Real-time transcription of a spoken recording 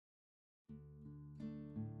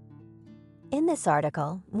In this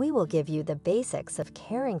article, we will give you the basics of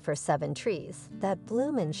caring for 7 trees that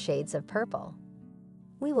bloom in shades of purple.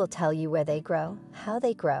 We will tell you where they grow,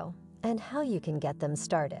 and how you can get them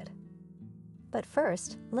started. But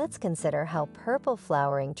first, let's consider how purple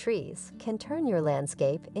flowering trees can turn your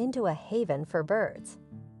landscape into a haven for birds.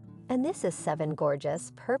 And this is 7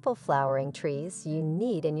 gorgeous purple flowering trees you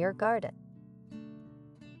need in your garden.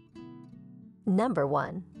 Number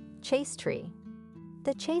 1. Chaste tree.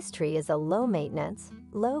 The chaste tree is a low-maintenance,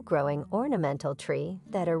 low-growing ornamental tree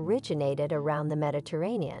that originated around the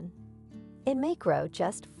Mediterranean. It may grow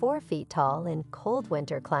just 4 feet tall in cold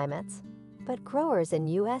winter climates, but growers in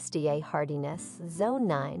USDA hardiness Zone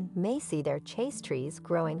 9 may see their chaste trees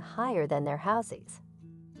growing higher than their houses.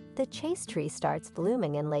 The chaste tree starts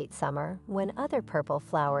blooming in late summer when other purple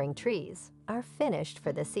flowering trees are finished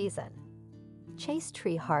for the season. Chaste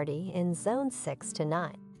tree hardy in Zone 6 to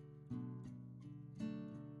 9.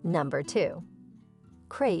 Number 2.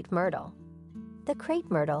 Crape Myrtle. The crape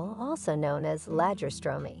myrtle, also known as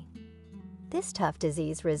lagerstromi. This tough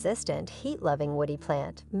disease-resistant, heat-loving woody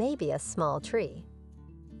plant may be a small tree.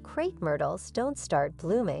 Crape myrtles don't start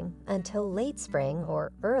blooming until late spring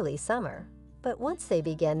or early summer, but once they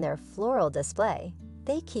begin their floral display,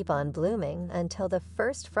 they keep on blooming until the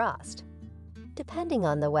first frost. Depending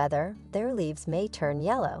on the weather, their leaves may turn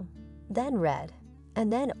yellow, then red,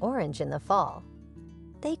 and then orange in the fall.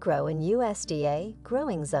 They grow in USDA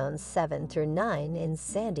growing zones 7 through 9 in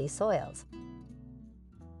sandy soils.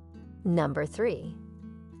 Number 3.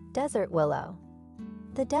 Desert willow.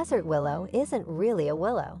 The desert willow isn't really a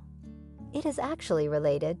willow. It is actually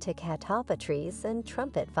related to catalpa trees and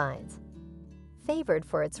trumpet vines. Favored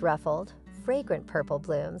for its ruffled, fragrant purple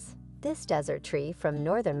blooms, this desert tree from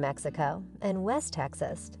northern Mexico and West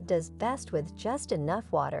Texas does best with just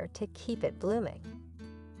enough water to keep it blooming.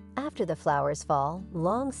 After the flowers fall,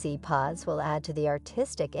 long seed pods will add to the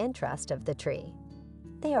artistic interest of the tree.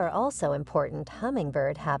 They are also important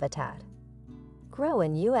hummingbird habitat. Grow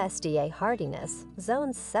in USDA hardiness,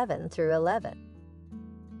 zones 7 through 11.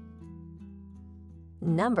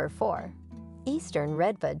 Number 4. Eastern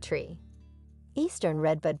redbud tree. Eastern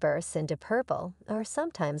redbud bursts into purple or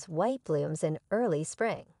sometimes white blooms in early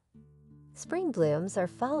spring. Spring blooms are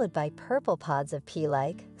followed by purple pods of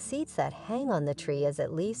pea-like seeds that hang on the tree as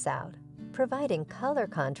it leaves out, providing color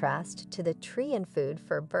contrast to the tree and food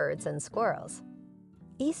for birds and squirrels.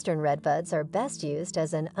 Eastern redbuds are best used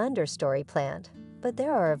as an understory plant, but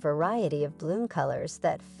there are a variety of bloom colors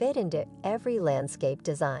that fit into every landscape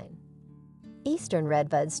design. Eastern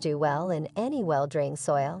redbuds do well in any well-drained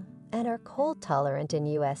soil and are cold tolerant in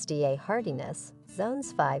USDA hardiness,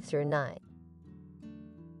 zones 5 through 9.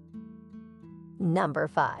 Number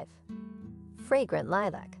 5. Fragrant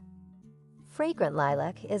lilac. Fragrant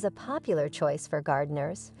lilac is a popular choice for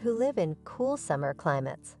gardeners who live in cool summer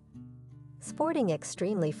climates. Sporting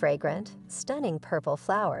extremely fragrant, stunning purple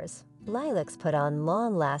flowers, lilacs put on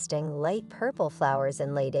long-lasting light purple flowers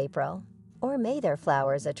in late April, or May. Their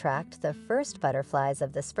flowers attract the first butterflies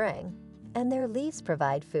of the spring, and their leaves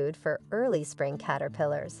provide food for early spring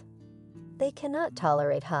caterpillars. They cannot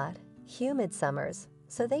tolerate hot, humid summers,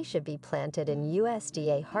 so they should be planted in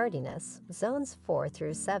USDA hardiness, zones 4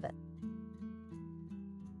 through 7.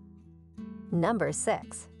 Number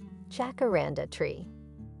 6. Jacaranda tree.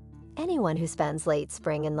 Anyone who spends late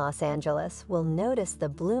spring in Los Angeles will notice the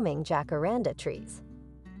blooming jacaranda trees.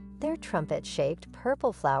 Their trumpet-shaped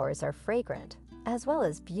purple flowers are fragrant, as well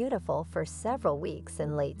as beautiful for several weeks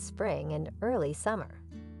in late spring and early summer.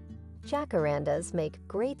 Jacarandas make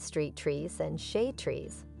great street trees and shade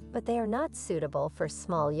trees, but they are not suitable for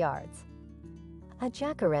small yards. A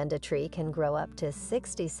jacaranda tree can grow up to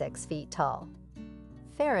 66 feet tall.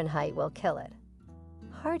 Fahrenheit will kill it.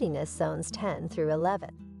 Hardiness zones 10 through 11.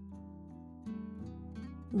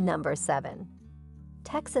 Number 7.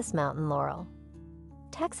 Texas mountain laurel.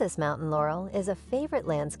 Texas mountain laurel is a favorite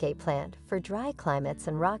landscape plant for dry climates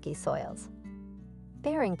and rocky soils,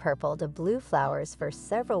 bearing purple to blue flowers for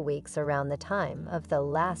several weeks around the time of the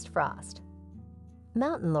last frost.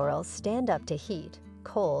 Mountain laurels stand up to heat,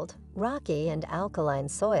 cold, rocky and alkaline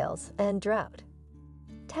soils, and drought.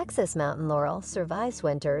 Texas mountain laurel survives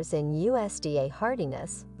winters in USDA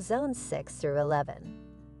hardiness, zones 6 through 11.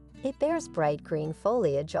 It bears bright green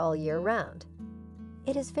foliage all year round.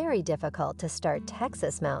 It is very difficult to start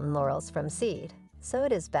Texas mountain laurels from seed, so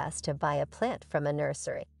it is best to buy a plant from a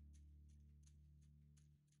nursery.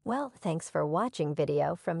 Well, thanks for watching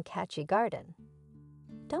video from Catchy Garden.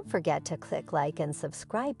 Don't forget to click like and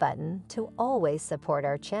subscribe button to always support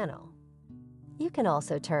our channel. You can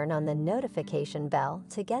also turn on the notification bell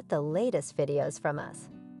to get the latest videos from us.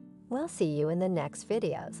 We'll see you in the next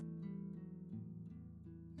videos.